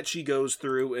everything that she goes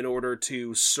through in order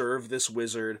to serve this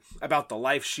wizard, about the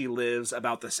life she lives,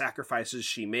 about the sacrifices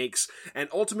she makes, and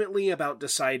ultimately about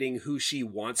deciding who she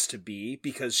wants to be,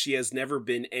 because she has never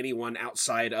been anyone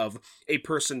outside of a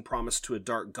person promised to a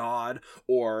dark god,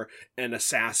 or an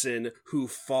assassin who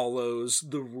follows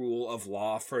the rule of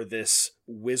law for this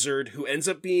wizard, who ends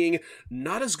up being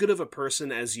not as good of a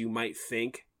person as you might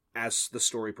think as the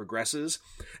story progresses.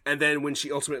 And then when she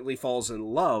ultimately falls in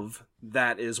love,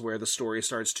 that is where the story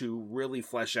starts to really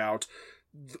flesh out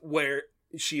where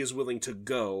she is willing to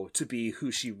go to be who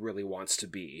she really wants to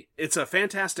be. It's a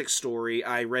fantastic story.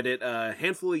 I read it a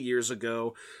handful of years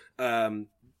ago,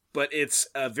 but it's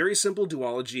a very simple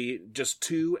duology, just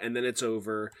 2, and then it's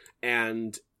over,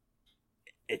 and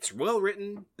it's well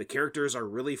written. The characters are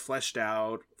really fleshed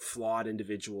out, flawed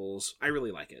individuals. I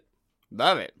really like it.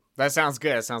 Love it. That sounds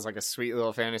good. It sounds like a sweet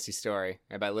little fantasy story.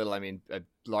 And by little, I mean a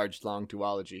large, long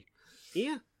duology.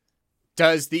 Yeah.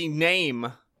 Does the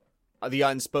name, the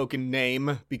unspoken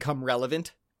name, become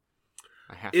relevant?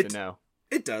 I have to know.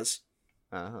 It does.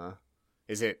 Uh-huh.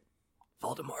 Is it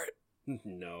Voldemort?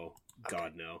 No.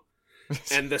 God, no.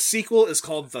 And the sequel is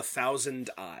called The Thousand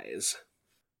Eyes.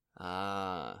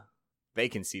 Ah. They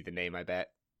can see the name, I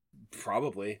bet.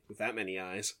 Probably, with that many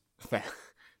eyes.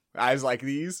 Eyes like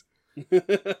these?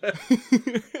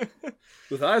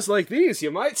 With eyes like these, you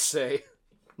might say.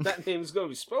 That name's gonna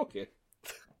be spoken.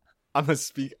 I'm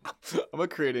gonna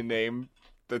create a name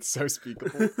that's so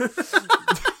speakable.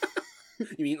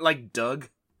 You mean like Doug?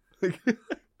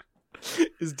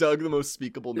 Is Doug the most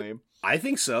speakable name? I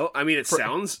think so. I mean,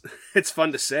 it's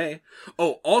fun to say.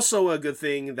 Oh, also a good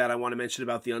thing that I want to mention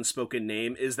about The Unspoken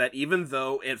Name is that even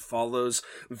though it follows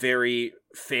very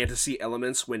fantasy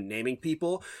elements when naming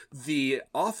people, the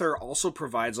author also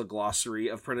provides a glossary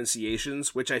of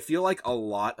pronunciations, which I feel like a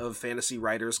lot of fantasy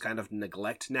writers kind of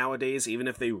neglect nowadays, even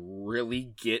if they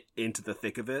really get into the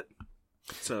thick of it.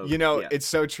 So, yeah. It's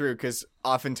so true, because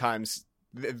oftentimes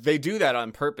they do that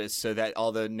on purpose so that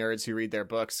all the nerds who read their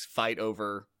books fight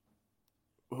over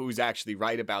who's actually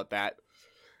right about that.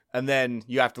 And then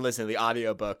you have to listen to the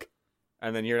audiobook,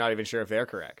 and then you're not even sure if they're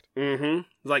correct. Mm-hmm.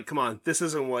 Like, come on, this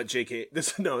isn't what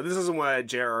this isn't what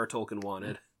J.R.R. Tolkien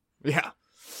wanted. Yeah.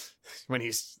 When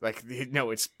he's like, no,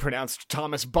 it's pronounced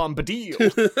Thomas Bombadil.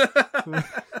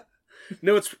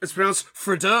 No, it's pronounced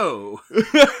Frodo.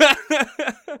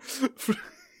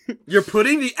 You're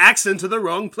putting the accent to the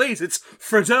wrong place. It's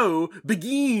Frodo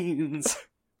Begins.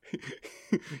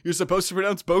 You're supposed to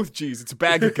pronounce both G's. It's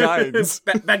Baggins.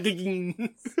 Baggins.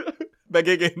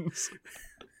 Baggins.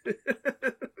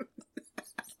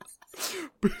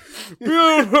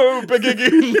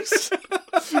 Baggins.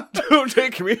 Don't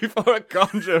take me for a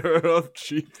conjurer of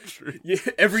cheap tricks.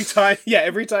 Yeah,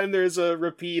 every time there's a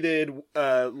repeated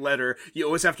letter, you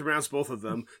always have to pronounce both of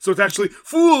them. So it's actually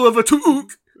fool of a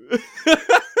took.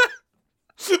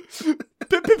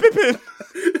 Pip.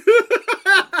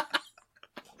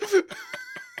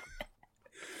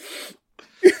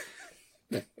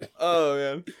 Oh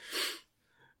man,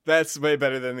 that's way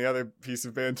better than the other piece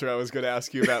of banter I was going to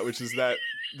ask you about, which is that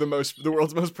the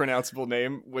world's most pronounceable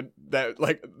name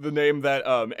the name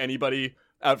that anybody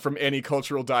out from any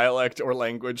cultural dialect or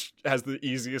language has the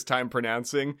easiest time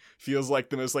pronouncing feels like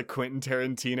the most like Quentin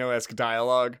Tarantino-esque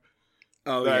dialogue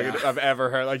I've ever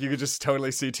heard. Like you could just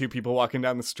totally see two people walking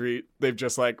down the street. They've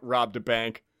just like robbed a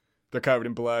bank. They're covered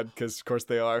in blood because of course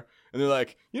they are. And they're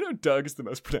like, Doug is the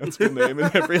most pronounceable name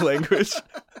in every language.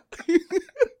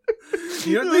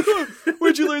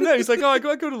 Where'd you learn that? He's like, I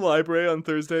go to the library on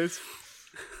Thursdays.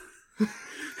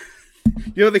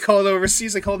 They call it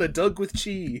overseas, they call it a Doug with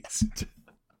cheese.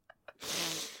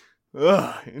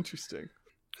 Ugh, interesting.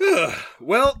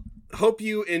 Well, hope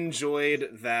you enjoyed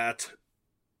that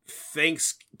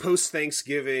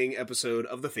post-Thanksgiving episode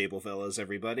of the Fable Fellas,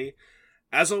 everybody.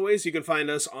 As always, you can find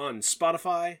us on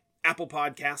Spotify, Apple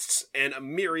Podcasts, and a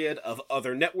myriad of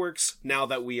other networks now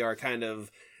that we are kind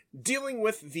of dealing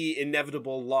with the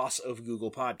inevitable loss of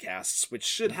Google Podcasts, which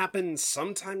should happen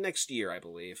sometime next year, I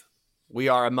believe. We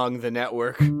are among the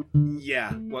network.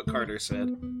 Yeah, what Carter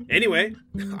said. Anyway,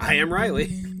 I am Riley.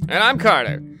 And I'm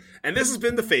Carter. And this has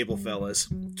been the Fable Fellas.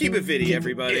 Keep it viddy,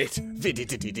 everybody.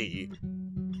 Viddy.